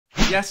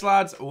Yes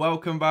lads,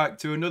 welcome back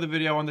to another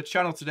video on the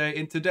channel today.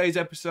 In today's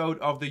episode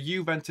of the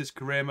Juventus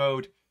career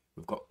mode,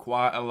 we've got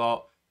quite a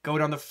lot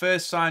going on. The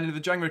first signing of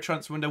the January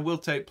transfer window will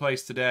take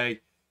place today,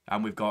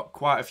 and we've got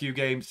quite a few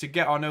games to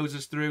get our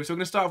noses through. So we're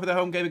going to start with a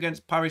home game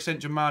against Paris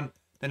Saint-Germain,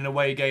 then an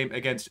away game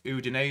against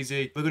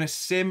Udinese. We're going to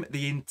sim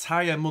the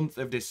entire month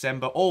of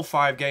December, all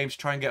 5 games,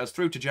 try and get us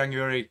through to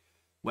January,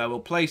 where we'll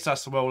play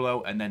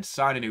Sassuolo and then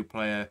sign a new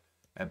player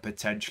and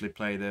potentially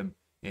play them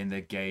in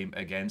the game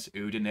against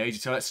Udinese.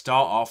 So let's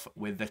start off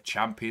with the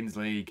Champions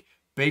League.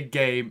 Big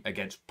game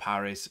against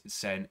Paris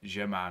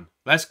Saint-Germain.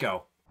 Let's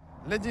go.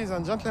 Ladies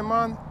and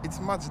gentlemen, it's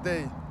match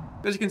day.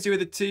 As you can see with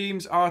the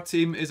teams, our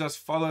team is as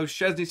follows.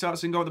 Szczesny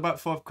starts in goal at the back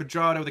 4,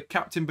 Quadrado, the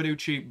captain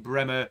Bonucci,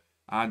 Bremer,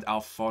 and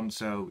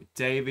Alphonso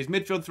Davies.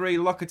 Midfield 3,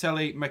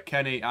 Locatelli,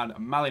 McKennie, and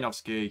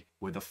Malinowski,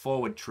 with the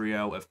forward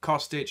trio of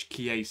Kostic,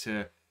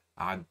 Chiesa,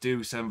 and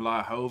Dusan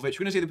Vlahovic. We're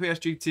going to see the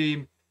PSG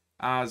team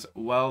as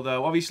well,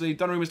 though. Obviously,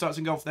 Donnarumma starts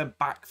in goal for them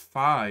back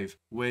 5,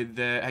 with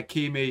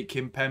Hakimi,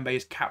 Kimpembe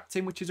as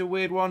captain, which is a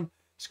weird one.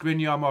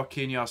 Skriniar,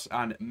 Marquinhos,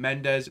 and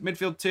Mendes.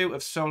 Midfield 2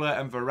 of Soler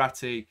and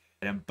Verratti,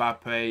 and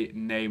Mbappe,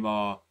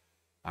 Neymar,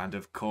 and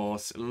of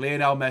course,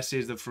 Lionel Messi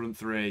is the front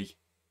 3.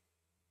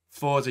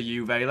 Forza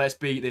Juve, let's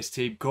beat this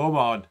team, come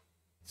on.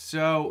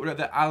 So, we're at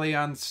the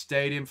Allianz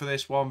Stadium for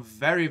this one.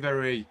 Very,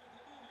 very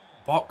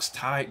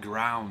box-tight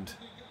ground.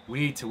 We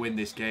need to win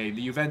this game.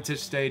 The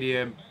Juventus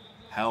Stadium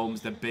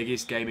helms the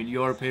biggest game in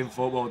European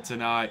football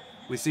tonight.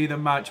 We see the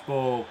match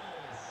ball.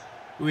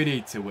 We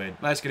need to win.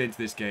 Let's get into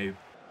this game.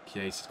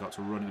 Chiesa's got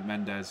to run with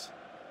Mendes.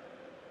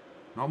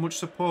 Not much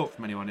support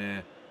from anyone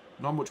here.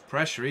 Not much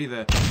pressure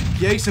either.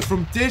 Chiesa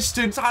from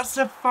distance. That's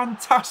a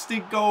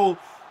fantastic goal.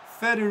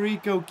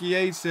 Federico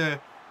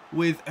Chiesa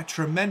with a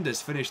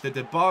tremendous finish. The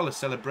Dybala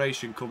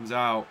celebration comes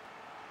out.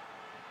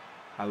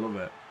 I love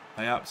it.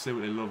 I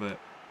absolutely love it.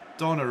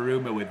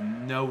 Donnarumma with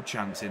no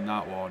chance in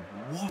that one.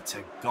 What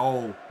a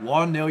goal.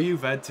 1-0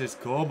 Juventus.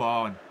 Come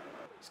on.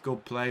 It's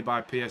good play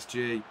by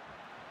PSG.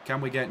 Can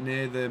we get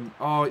near them?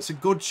 Oh, it's a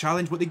good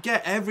challenge, but they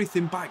get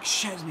everything back.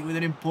 Szczesny with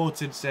an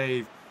important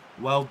save.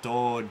 Well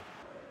done.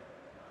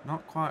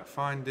 Not quite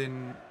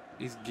finding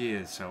his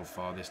gears so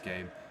far this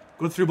game.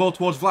 Good through ball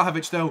towards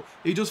Vlahovic, though.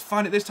 He does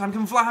find it this time.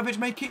 Can Vlahovic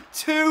make it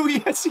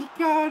 2? Yes, he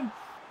can.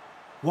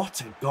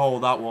 What a goal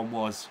that one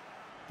was.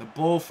 The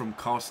ball from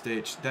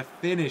Kostic, the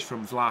finish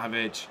from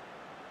Vlahovic.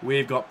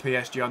 We've got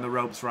PSG on the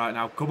ropes right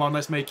now. Come on,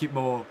 let's make it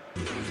more.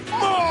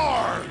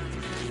 More!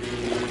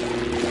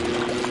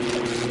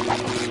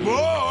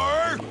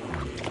 More!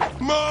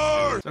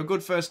 More! So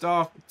good first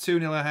half,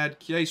 2-0 ahead.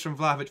 Chiesa from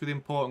Vlahovic with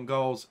important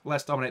goals.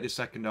 Let's dominate this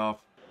second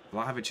half.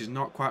 Vlahovic is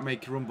not quite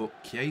making a run,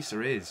 but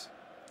Chiesa is.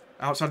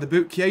 Outside the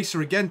boot, Chiesa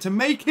again to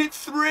make it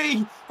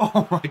 3.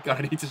 Oh my God,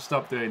 I need to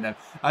stop doing them.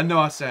 I know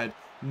I said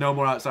no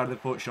more outside of the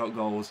foot shot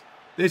goals.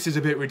 This is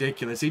a bit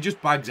ridiculous. He just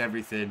bags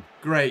everything.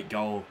 Great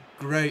goal.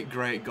 Great,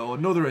 great goal.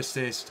 Another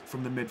assist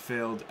from the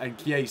midfield. And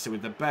Chiesa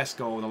with the best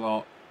goal of the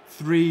lot.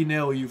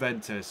 3-0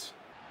 Juventus.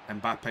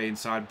 Mbappe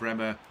inside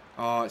Bremer.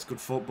 Oh, it's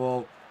good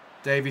football.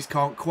 Davies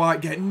can't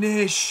quite get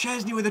near.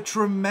 Szczesny with a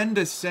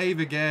tremendous save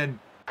again.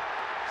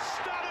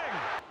 Stunning!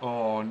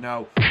 Oh,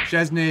 no.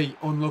 Szczesny,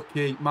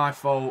 unlucky. My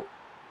fault.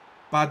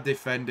 Bad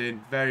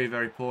defending. Very,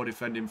 very poor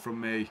defending from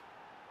me.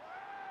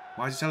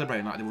 Why is he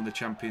celebrating like they won the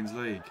Champions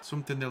League?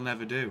 Something they'll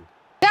never do.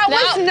 That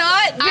was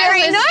not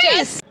very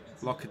nice.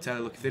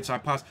 Locatelli looking for the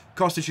inside pass.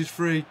 Kostic is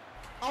free.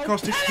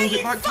 Kostic pulls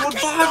it back towards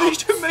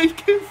Vlahovic to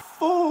make it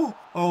 4.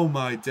 Oh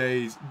my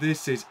days.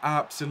 This is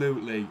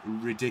absolutely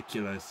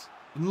ridiculous.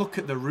 And look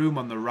at the room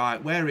on the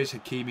right. Where is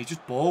Hakimi? He's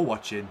just ball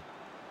watching.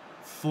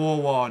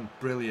 4-1.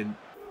 Brilliant.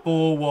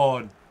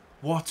 4-1.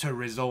 What a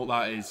result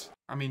that is.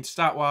 I mean,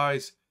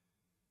 stat-wise,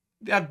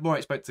 they had more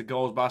expected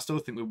goals, but I still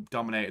think we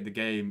dominated the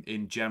game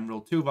in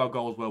general. 2 of our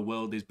goals were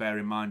worldies, bear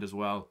in mind as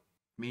well.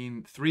 I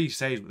mean, 3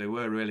 saves, but they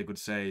were really good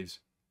saves.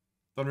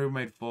 Donnarumma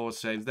made 4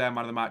 saves. Their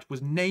man of the match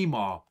was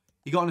Neymar.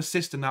 He got an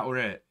assist and that were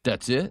it.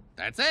 That's it?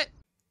 That's it!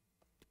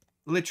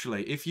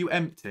 Literally, if you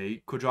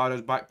empty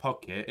Quadrado's back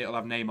pocket, it'll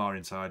have Neymar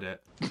inside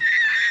it.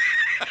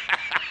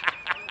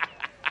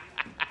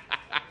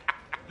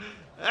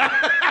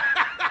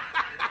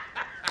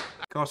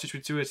 Kostic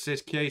with 2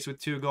 assists, Chiesa with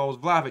 2 goals,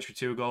 Vlahovic with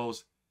 2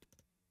 goals.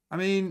 I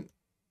mean,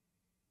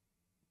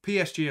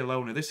 PSG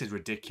alone, this is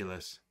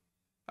ridiculous.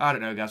 I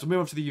don't know, guys. We'll move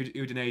on to the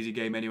Udinese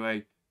game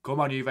anyway.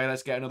 Come on, Juve,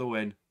 let's get another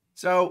win.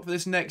 So, for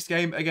this next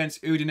game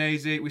against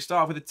Udinese, we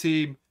start off with a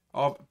team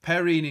of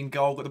Perin in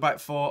goal. Got the back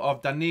 4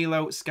 of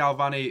Danilo,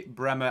 Scalvani,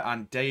 Bremer,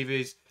 and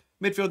Davies.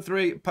 Midfield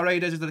 3,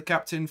 Paredes is the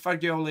captain,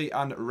 Fagioli,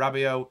 and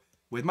Rabiot.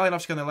 With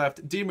Malinowski on the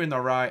left, Dima in the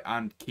right,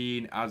 and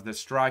Keane as the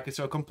striker.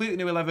 So, a completely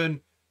new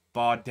 11,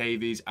 bar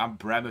Davies and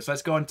Bremer. So,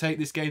 let's go and take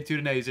this game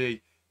to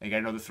Udinese and get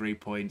another 3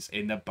 points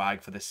in the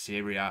bag for the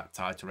Serie A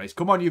title race.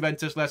 Come on,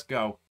 Juventus, let's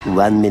go.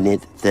 1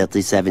 minute,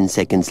 37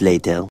 seconds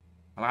later.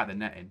 I like the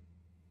netting.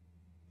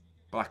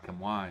 Black and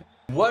white.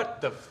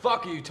 What the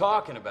fuck are you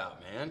talking about,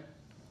 man?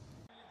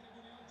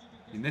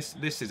 I mean,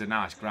 this is a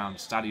nice ground.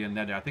 Stadio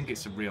Nede. I think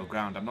it's a real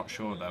ground. I'm not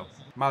sure, though.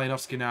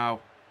 Malinowski now.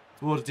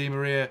 Towards Di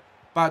Maria.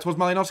 Back towards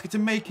Malinowski to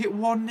make it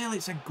 1-0.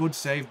 It's a good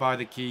save by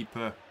the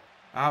keeper.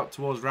 Out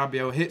towards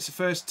Rabiot. Hits the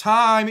first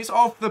time. It's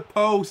off the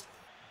post.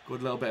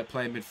 Good little bit of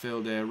play in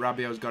midfield here.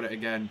 Rabiot's got it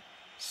again.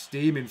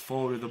 Steaming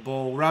forward with the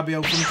ball.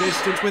 Rabiot from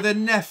distance with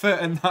an effort.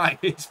 And that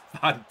is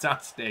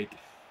fantastic.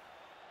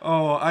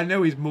 Oh, I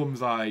know his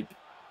mum's like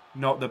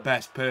not the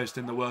best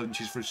person in the world and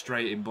she's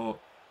frustrating. But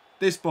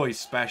this boy's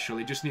special.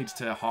 He just needs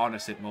to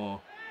harness it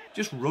more.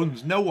 Just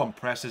runs. No one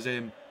presses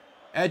him.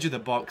 Edge of the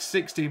box.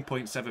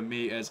 16.7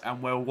 metres.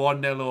 And we're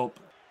 1-0 up.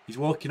 He's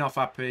walking off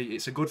happy.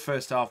 It's a good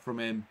first half from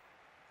him.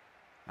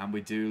 And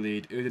we do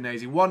lead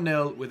Udinese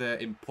 1-0 with an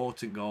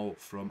important goal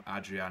from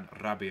Adrian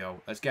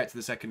Rabiot. Let's get to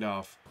the second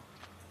half.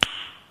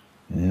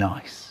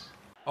 Nice.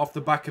 Off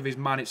the back of his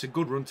man, it's a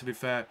good run to be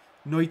fair.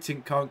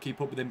 Neutink can't keep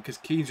up with him because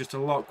Keane's just a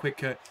lot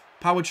quicker.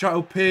 Powered shot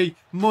OP.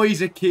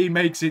 Moise Keane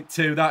makes it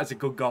 2. That is a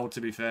good goal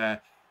to be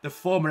fair. The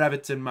former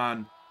Everton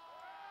man.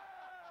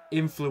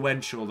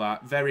 Influential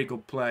that. Very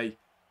good play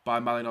by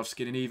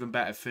Malinowski. An even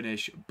better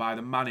finish by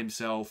the man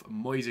himself,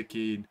 Moise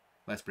Keane.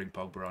 Let's bring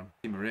Pogba on.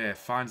 Di Maria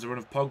finds the run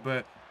of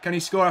Pogba. Can he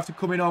score after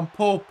coming on?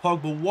 Poor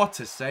Pogba. What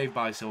a save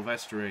by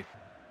Silvestri.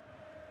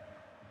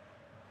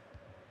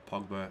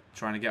 Pogba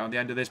trying to get on the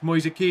end of this.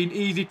 Moise Keane,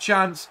 easy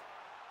chance.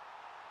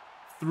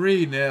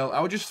 3-0.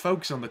 I would just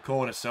focus on the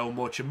corner so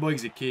much. And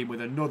Moise Keane with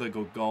another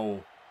good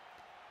goal.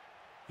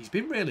 He's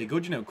been really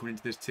good, you know, coming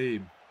into this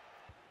team.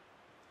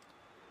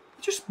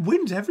 He just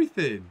wins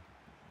everything.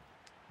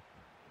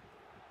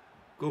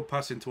 Good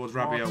passing towards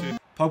Rabiot.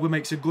 Pogba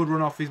makes a good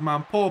run off his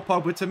man. Poor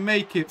Pogba to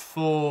make it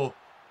 4.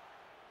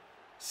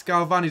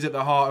 Scalvani's at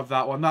the heart of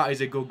that one. That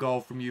is a good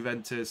goal from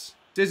Juventus.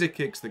 Scissor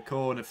kicks the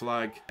corner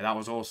flag. That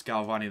was all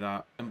Scalvani,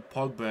 that. And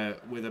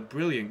Pogba with a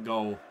brilliant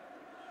goal.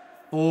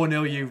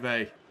 4-0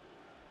 Juve.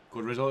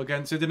 Good result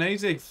against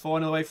Udinese.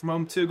 4-0 away from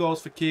home. 2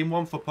 goals for Keane.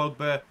 1 for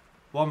Pogba.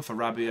 1 for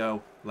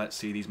Rabiot. Let's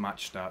see these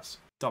match stats.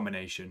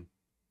 Domination.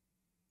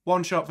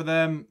 1 shot for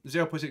them.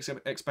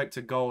 0.6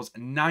 expected goals.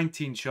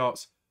 19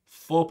 shots.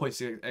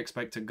 4.6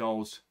 expected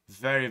goals.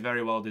 Very,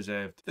 very well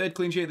deserved. 3rd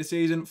clean sheet of the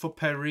season for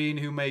Perrine,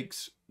 who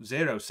makes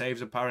 0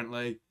 saves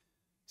apparently.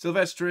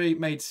 Silvestri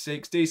made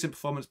 6. Decent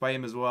performance by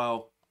him as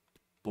well.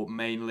 But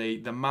mainly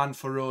the man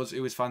for us,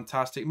 who was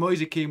fantastic.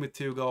 Moise Keane with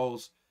 2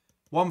 goals.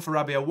 1 for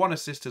Rabiot, 1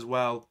 assist as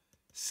well.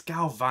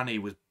 Scalvani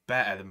was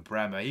better than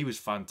Bremer. He was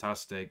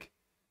fantastic.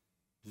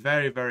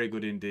 Very, very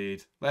good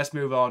indeed. Let's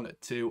move on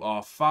to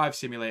our 5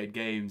 simulated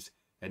games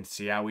and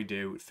see how we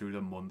do through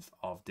the month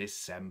of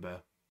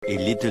December. A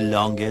little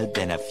longer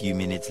than a few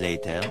minutes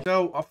later.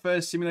 So, our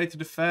first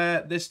simulated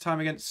affair, this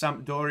time against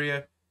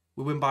Sampdoria.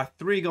 We win by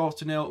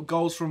 3-0.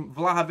 Goals from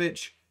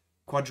Vlahovic,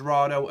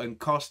 Cuadrado and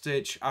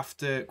Kostic.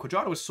 After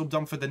Cuadrado was subbed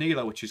on for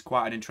Danilo, which is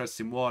quite an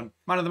interesting one.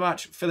 Man of the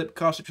match, Filip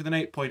Kostic with an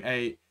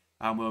 8.8.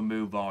 And we'll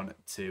move on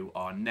to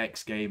our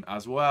next game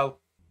as well.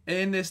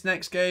 In this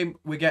next game,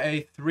 we get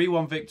a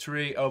 3-1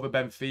 victory over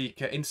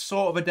Benfica in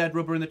sort of a dead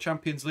rubber in the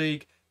Champions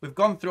League. We've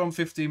gone through on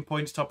 15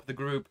 points, top of the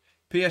group.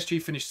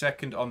 PSG finished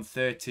 2nd on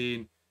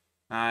 13.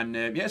 And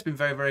yeah, it's been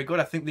very, very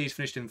good. I think these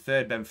finished in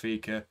 3rd,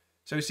 Benfica.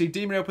 So we see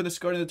Di Maria open the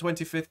score in the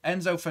 25th.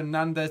 Enzo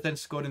Fernandez then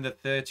scored in the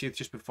 30th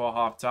just before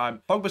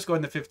half-time. Pogba scored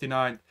in the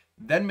 59th.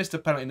 Then missed a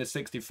penalty in the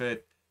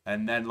 65th.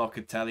 And then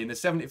Locatelli in the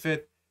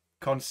 75th.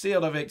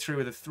 Concealed a victory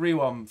with a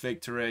 3-1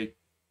 victory.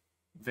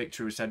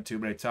 Victory was said too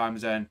many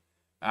times then.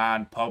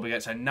 And Pogba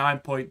gets a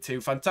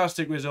 9.2.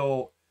 Fantastic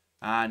result.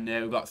 And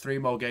we've got 3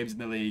 more games in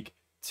the league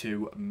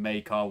to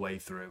make our way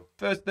through.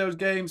 First of those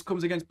games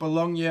comes against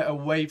Bologna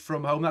away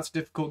from home. That's a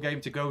difficult game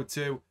to go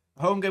to.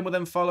 A home game will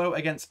then follow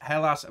against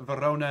Hellas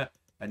Verona.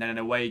 And then an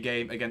away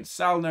game against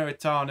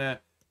Salernitana.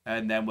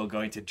 And then we'll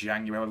go into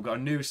January. We've got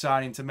a new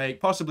signing to make,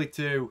 possibly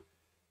 2.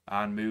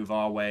 And move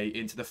our way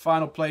into the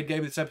final played game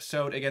of this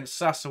episode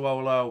against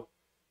Sassuolo.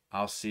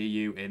 I'll see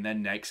you in the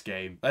next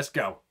game. Let's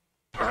go.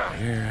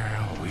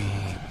 Here we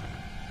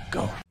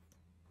go.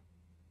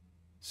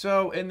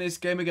 So, in this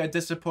game, we get a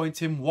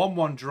disappointing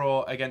 1-1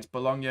 draw against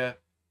Bologna.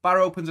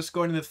 Barrow opens a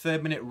scoring in the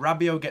 3rd minute.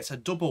 Rabiot gets a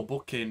double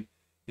booking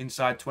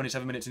inside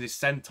 27 minutes and is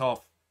sent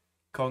off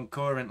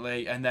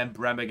concurrently. And then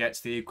Bremer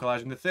gets the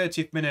equaliser in the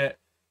 30th minute.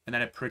 And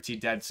then a pretty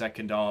dead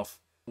second half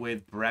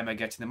with Bremer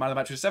getting the man of the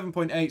match with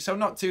 7.8. So,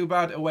 not too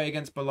bad away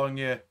against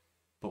Bologna.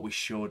 But we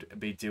should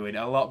be doing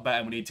a lot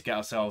better. We need to get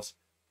ourselves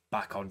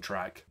back on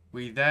track.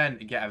 We then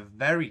get a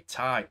very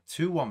tight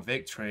 2-1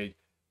 victory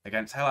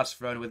against Hellas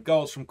Verona with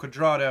goals from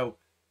Cuadrado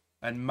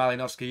and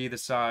Malinowski either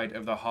side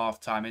of the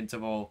half-time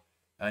interval.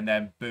 And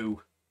then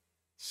Boo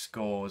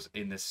scores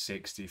in the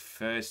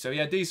 61st. So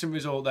yeah, decent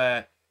result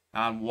there.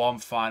 And one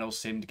final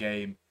simmed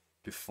game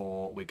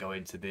before we go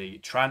into the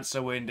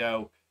transfer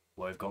window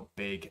where we've got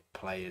big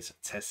players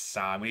to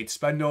sign. We need to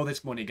spend all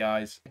this money,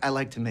 guys. I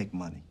like to make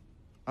money.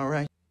 All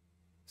right.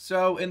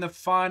 So in the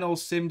final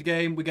simmed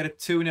game, we get a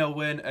 2-0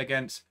 win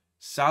against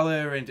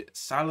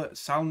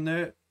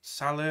Salernitana.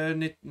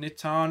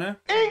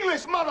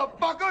 English,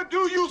 motherfucker,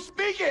 do you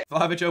speak it?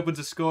 Vlahovic opens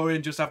a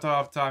scoring just after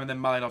half-time, and then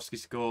Malinowski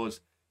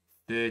scores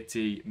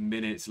 30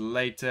 minutes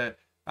later.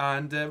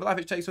 And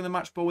Vlahovic takes on the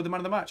match ball with the man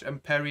of the match,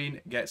 and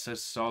Perrine gets a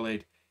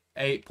solid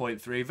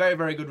 8.3. Very,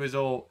 very good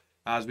result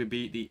as we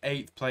beat the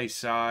 8th place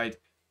side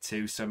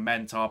to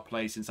cement our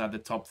place inside the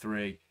top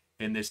 3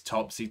 in this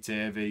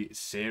topsy-turvy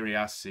Serie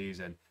A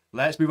season.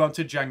 Let's move on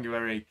to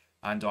January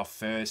and our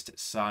first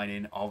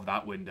signing of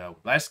that window.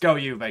 Let's go,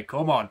 Juve.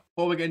 Come on.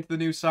 Before we get into the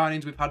new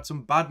signings, we've had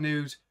some bad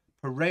news.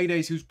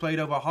 Paredes, who's played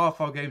over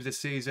half our games this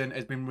season,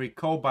 has been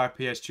recalled by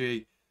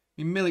PSG.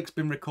 Milik's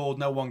been recalled,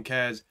 no one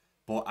cares.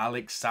 But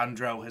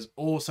Alexandro has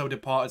also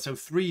departed, so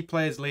 3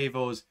 players leave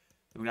us.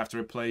 We're going to have to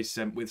replace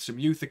them with some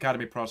youth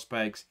academy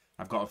prospects.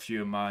 I've got a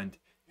few in mind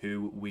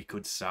who we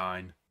could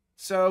sign.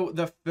 So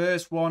the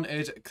first one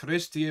is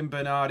Christian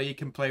Bernardi. He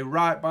can play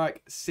right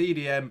back,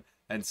 CDM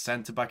and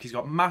centre back. He's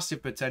got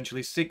massive potential.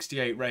 He's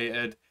 68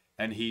 rated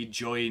and he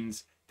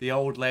joins the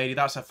old lady.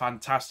 That's a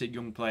fantastic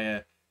young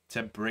player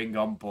to bring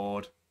on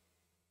board.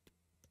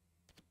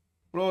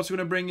 We're also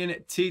going to bring in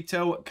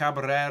Tito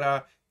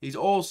Cabrera. He's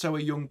also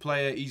a young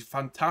player. He's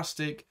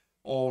fantastic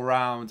all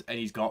round and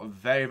he's got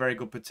very, very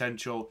good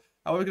potential.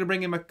 I was going to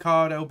bring in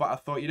Mercado, but I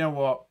thought, you know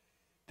what?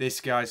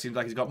 This guy seems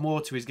like he's got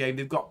more to his game.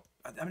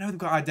 I know they've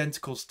got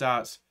identical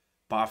stats,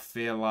 but I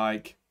feel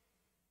like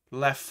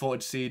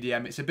left-footed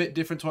CDM, it's a bit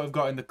different to what we've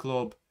got in the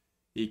club.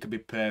 He could be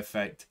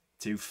perfect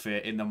to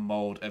fit in the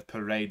mould of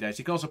Paredes.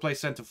 He can also play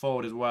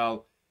centre-forward as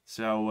well,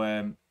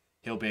 so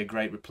he'll be a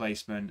great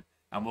replacement.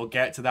 And we'll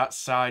get to that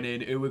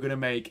signing who we're going to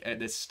make at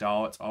the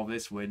start of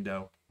this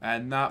window.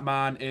 And that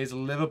man is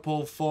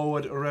Liverpool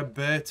forward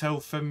Roberto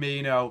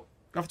Firmino.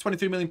 Got for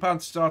 £23 million to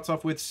start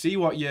off with. See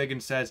what Jurgen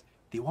says.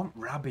 They want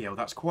Rabiot.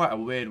 That's quite a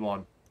weird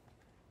one.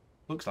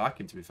 Looks like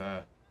him, to be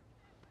fair.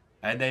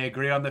 And they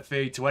agree on the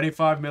fee.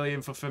 25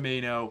 million for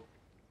Firmino.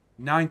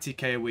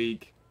 90k a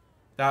week.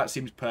 That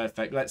seems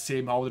perfect. Let's see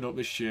him holding up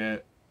the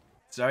shirt.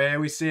 So here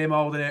we see him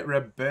holding it.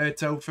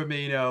 Roberto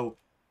Firmino.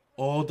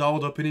 All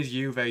dolled up in his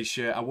Juve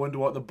shirt. I wonder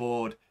what the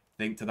board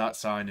think to that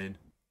signing.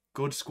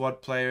 Good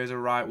squad player as a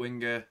right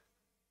winger.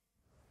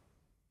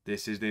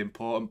 This is the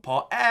important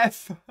part.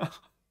 F!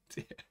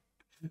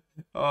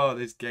 Oh,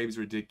 this game's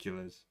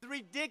ridiculous.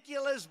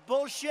 Ridiculous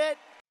bullshit.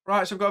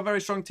 Right, so I've got a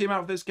very strong team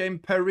out for this game.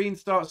 Perrine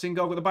starts in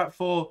goal with the back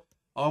 4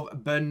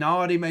 of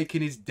Bernardi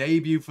making his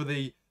debut for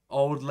the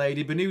old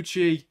lady.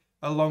 Bonucci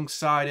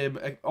alongside him.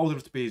 Old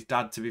enough to be his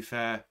dad, to be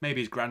fair. Maybe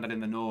his granddad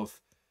in the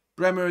north.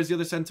 Bremer is the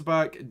other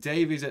centre-back.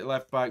 Davies at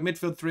left-back.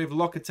 Midfield 3 of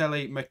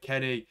Locatelli,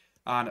 McKennie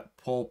and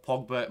Paul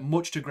Pogba.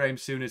 Much to Graham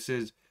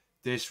Souness's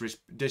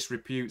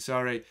disrepute.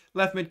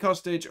 Left mid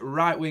Kostic,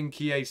 right wing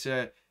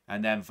Chiesa.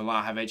 And then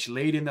Vlahovic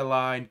leading the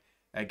line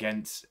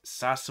against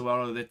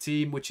Sassuolo, the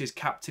team which is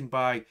captained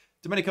by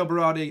Domenico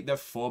Berardi, the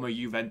former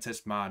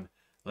Juventus man.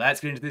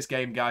 Let's get into this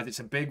game, guys. It's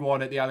a big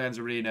one at the Allianz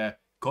Arena.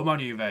 Come on,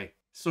 Juve.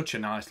 Such a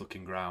nice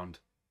looking ground.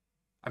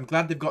 I'm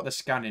glad they've got the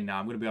scanning now,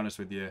 I'm going to be honest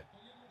with you.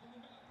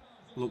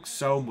 Looks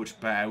so much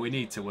better. We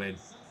need to win.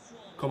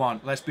 Come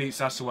on, let's beat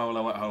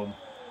Sassuolo at home.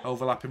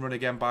 Overlapping run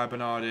again by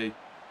Bernardi.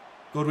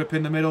 Good whip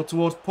in the middle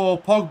towards Paul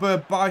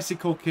Pogba.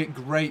 Bicycle kick.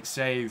 Great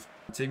save.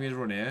 Continuing his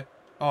run here.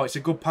 Oh, it's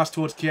a good pass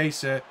towards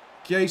Chiesa.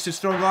 Chiesa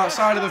strong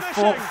outside of the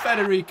foot.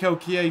 Federico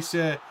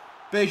Chiesa.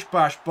 Bish,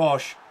 bash,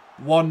 bosh.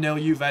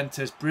 1-0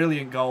 Juventus.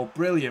 Brilliant goal.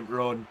 Brilliant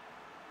run.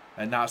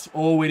 And that's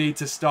all we need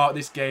to start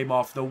this game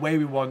off the way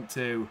we want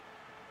to.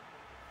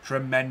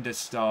 Tremendous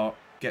start.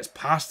 Gets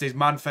past his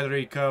man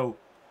Federico.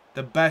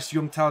 The best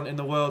young talent in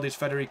the world is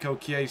Federico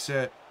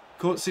Chiesa.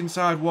 Cuts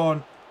inside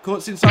 1.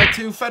 Cuts inside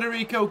 2.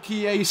 Federico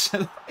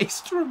Chiesa.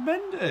 It's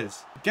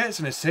tremendous. Gets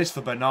an assist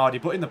for Bernardi,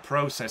 but in the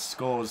process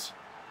scores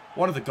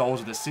one of the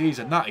goals of the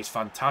season. That is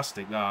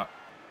fantastic, that.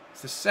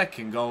 It's the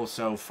second goal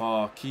so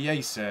far.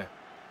 Chiesa.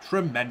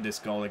 Tremendous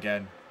goal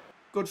again.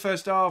 Good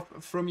first half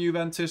from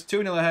Juventus.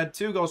 2-0 ahead.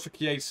 2 goals for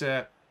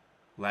Chiesa.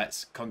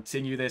 Let's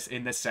continue this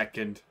in the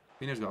second.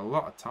 Firmino's got a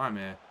lot of time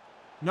here.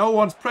 No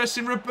one's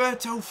pressing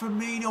Roberto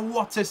Firmino.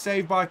 What a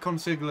save by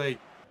Consigli.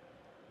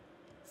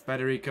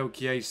 Federico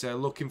Chiesa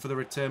looking for the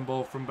return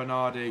ball from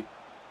Bernardi.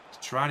 He's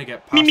trying to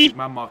get past his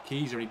man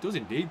Marquise. He does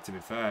indeed, to be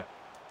fair.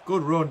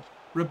 Good run.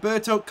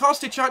 Roberto.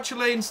 Kostic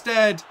actually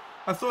instead.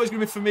 I thought it was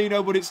going to be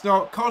Firmino, but it's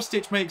not.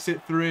 Kostic makes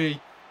it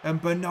 3.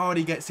 And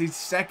Bernardi gets his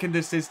second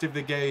assist of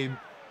the game.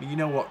 You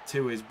know what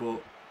 2 is,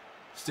 but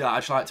still, I'd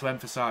just like to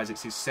emphasise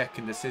it's his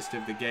second assist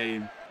of the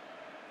game.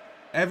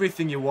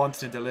 Everything you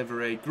want in a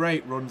delivery.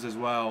 Great runs as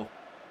well.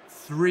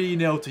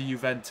 3-0 to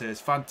Juventus.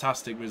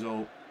 Fantastic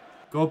result.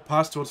 Good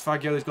pass towards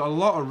Fagioli. He's got a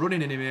lot of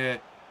running in him here.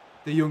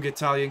 The young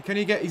Italian. Can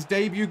he get his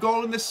debut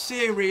goal in the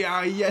Serie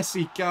A? Yes,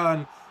 he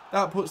can.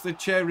 That puts the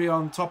cherry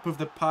on top of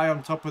the pie,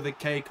 on top of the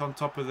cake, on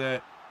top of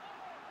the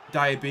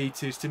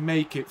diabetes to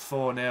make it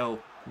 4-0.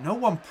 No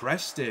one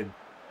pressed him.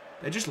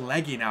 They're just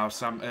leggy now,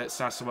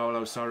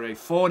 Sassuolo, sorry.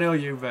 4-0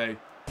 Juve.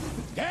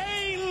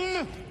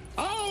 Game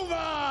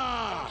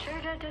over!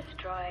 Intruder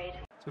destroyed.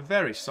 It's a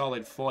very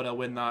solid 4-0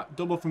 win, that.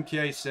 Double from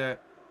Chiesa.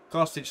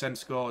 Kostic then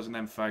scores, and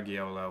then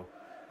Fagiolo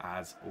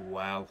as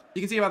well.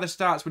 You can see how the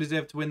stats would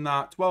deserve to win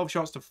that. 12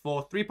 shots to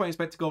 4. 3-point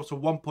expected goals to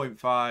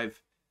 1.5.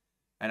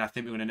 And I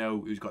think we're going to know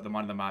who's got the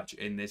man of the match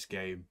in this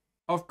game.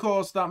 Of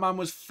course, that man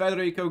was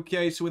Federico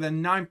Chiesa with a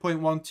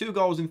 9.1. 2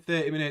 goals in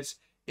 30 minutes.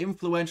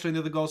 influential in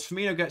the other goals.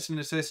 Firmino gets an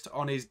assist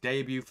on his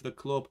debut for the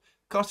club.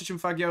 Kostic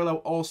and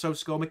Fagiolo also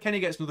score.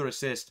 McKennie gets another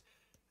assist.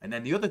 And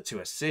then the other 2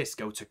 assists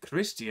go to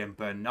Christian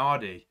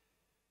Bernardi.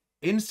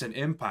 Instant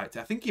impact.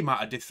 I think he might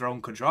have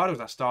dethroned Cuadrado as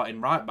our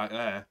starting right back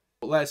there.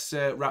 But let's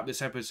wrap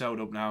this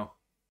episode up now.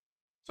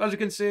 So as you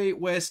can see,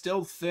 we're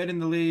still 3rd in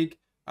the league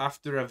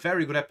after a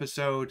very good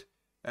episode.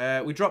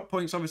 We dropped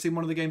points, obviously, in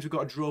one of the games we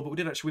got a draw, but we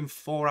did actually win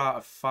 4 out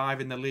of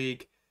 5 in the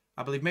league.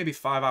 I believe maybe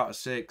 5 out of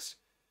 6.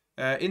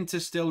 Inter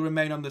still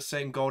remain on the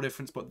same goal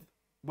difference, but,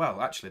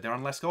 well, actually, they're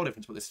on less goal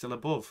difference, but they're still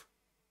above.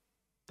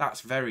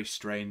 That's very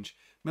strange.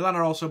 Milan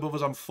are also above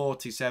us on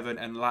 47,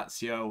 and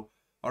Lazio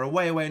are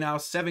away now.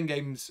 7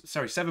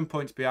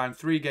 points behind,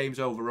 3 games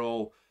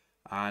overall.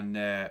 And,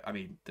 I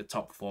mean, the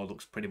top 4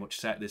 looks pretty much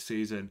set this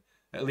season.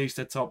 At least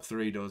the top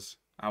 3 does,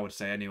 I would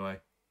say anyway.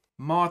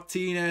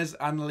 Martinez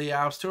and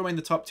Leao still remain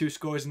the top 2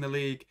 scorers in the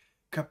league.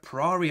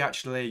 Caprari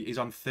actually is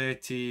on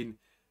 13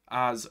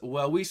 as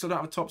well. We still don't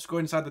have a top scorer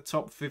inside the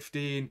top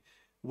 15,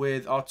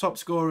 with our top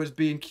scorers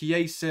being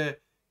Chiesa,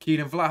 Keane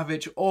and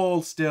Vlahovic,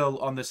 all still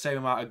on the same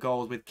amount of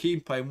goals, with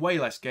Keane playing way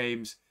less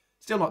games.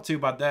 Still not too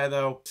bad there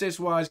though.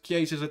 Assist-wise,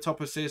 Chiesa's a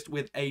top assist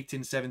with 8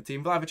 in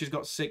 17. Vlahovic has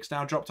got 6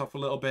 now, dropped off a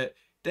little bit.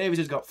 Davies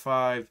has got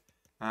 5,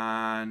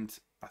 and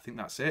I think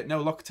that's it.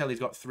 No, Locatelli's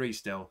got 3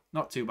 still.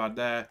 Not too bad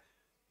there.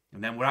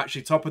 And then we're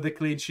actually top of the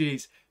clean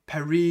sheets.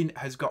 Perrine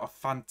has got a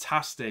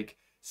fantastic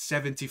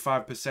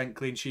 75%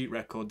 clean sheet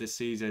record this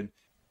season.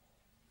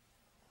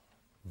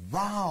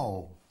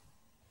 Wow.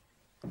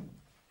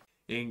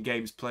 In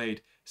games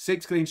played.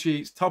 6 clean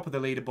sheets, top of the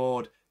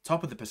leaderboard,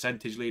 top of the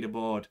percentage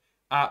leaderboard.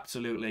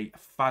 Absolutely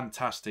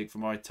fantastic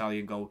from our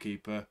Italian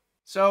goalkeeper.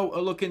 So,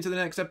 a look into the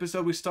next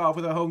episode. We start off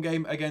with a home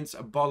game against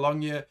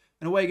Bologna.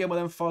 An away game will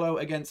then follow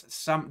against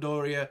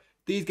Sampdoria.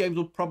 These games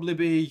will probably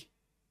be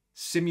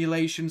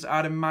simulations,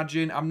 I'd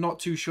imagine. I'm not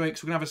too sure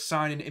because we're going to have a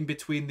signing in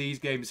between these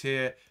games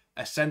here.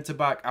 A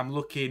centre-back. I'm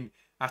looking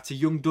at a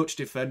young Dutch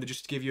defender,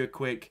 just to give you a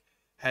quick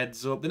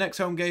heads up. The next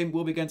home game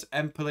will be against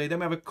Empoli. Then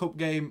we have a cup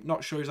game.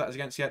 Not sure who that is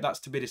against yet. That's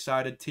to be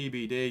decided.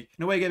 TBD.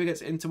 An away game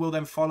against Inter will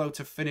then follow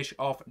to finish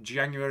off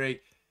January.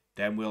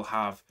 Then we'll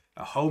have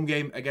a home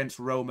game against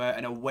Roma,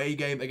 an away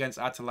game against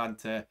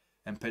Atalanta,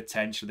 and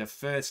potentially the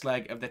first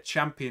leg of the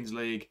Champions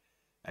League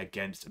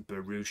against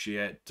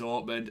Borussia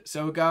Dortmund.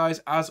 So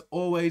guys, as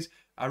always,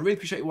 I really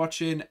appreciate you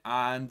watching,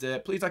 and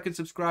please like and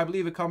subscribe,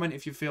 leave a comment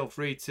if you feel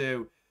free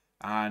to,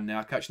 and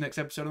I'll catch you next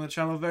episode on the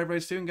channel very,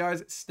 very soon,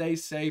 guys. Stay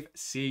safe,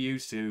 see you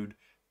soon,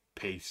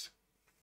 peace.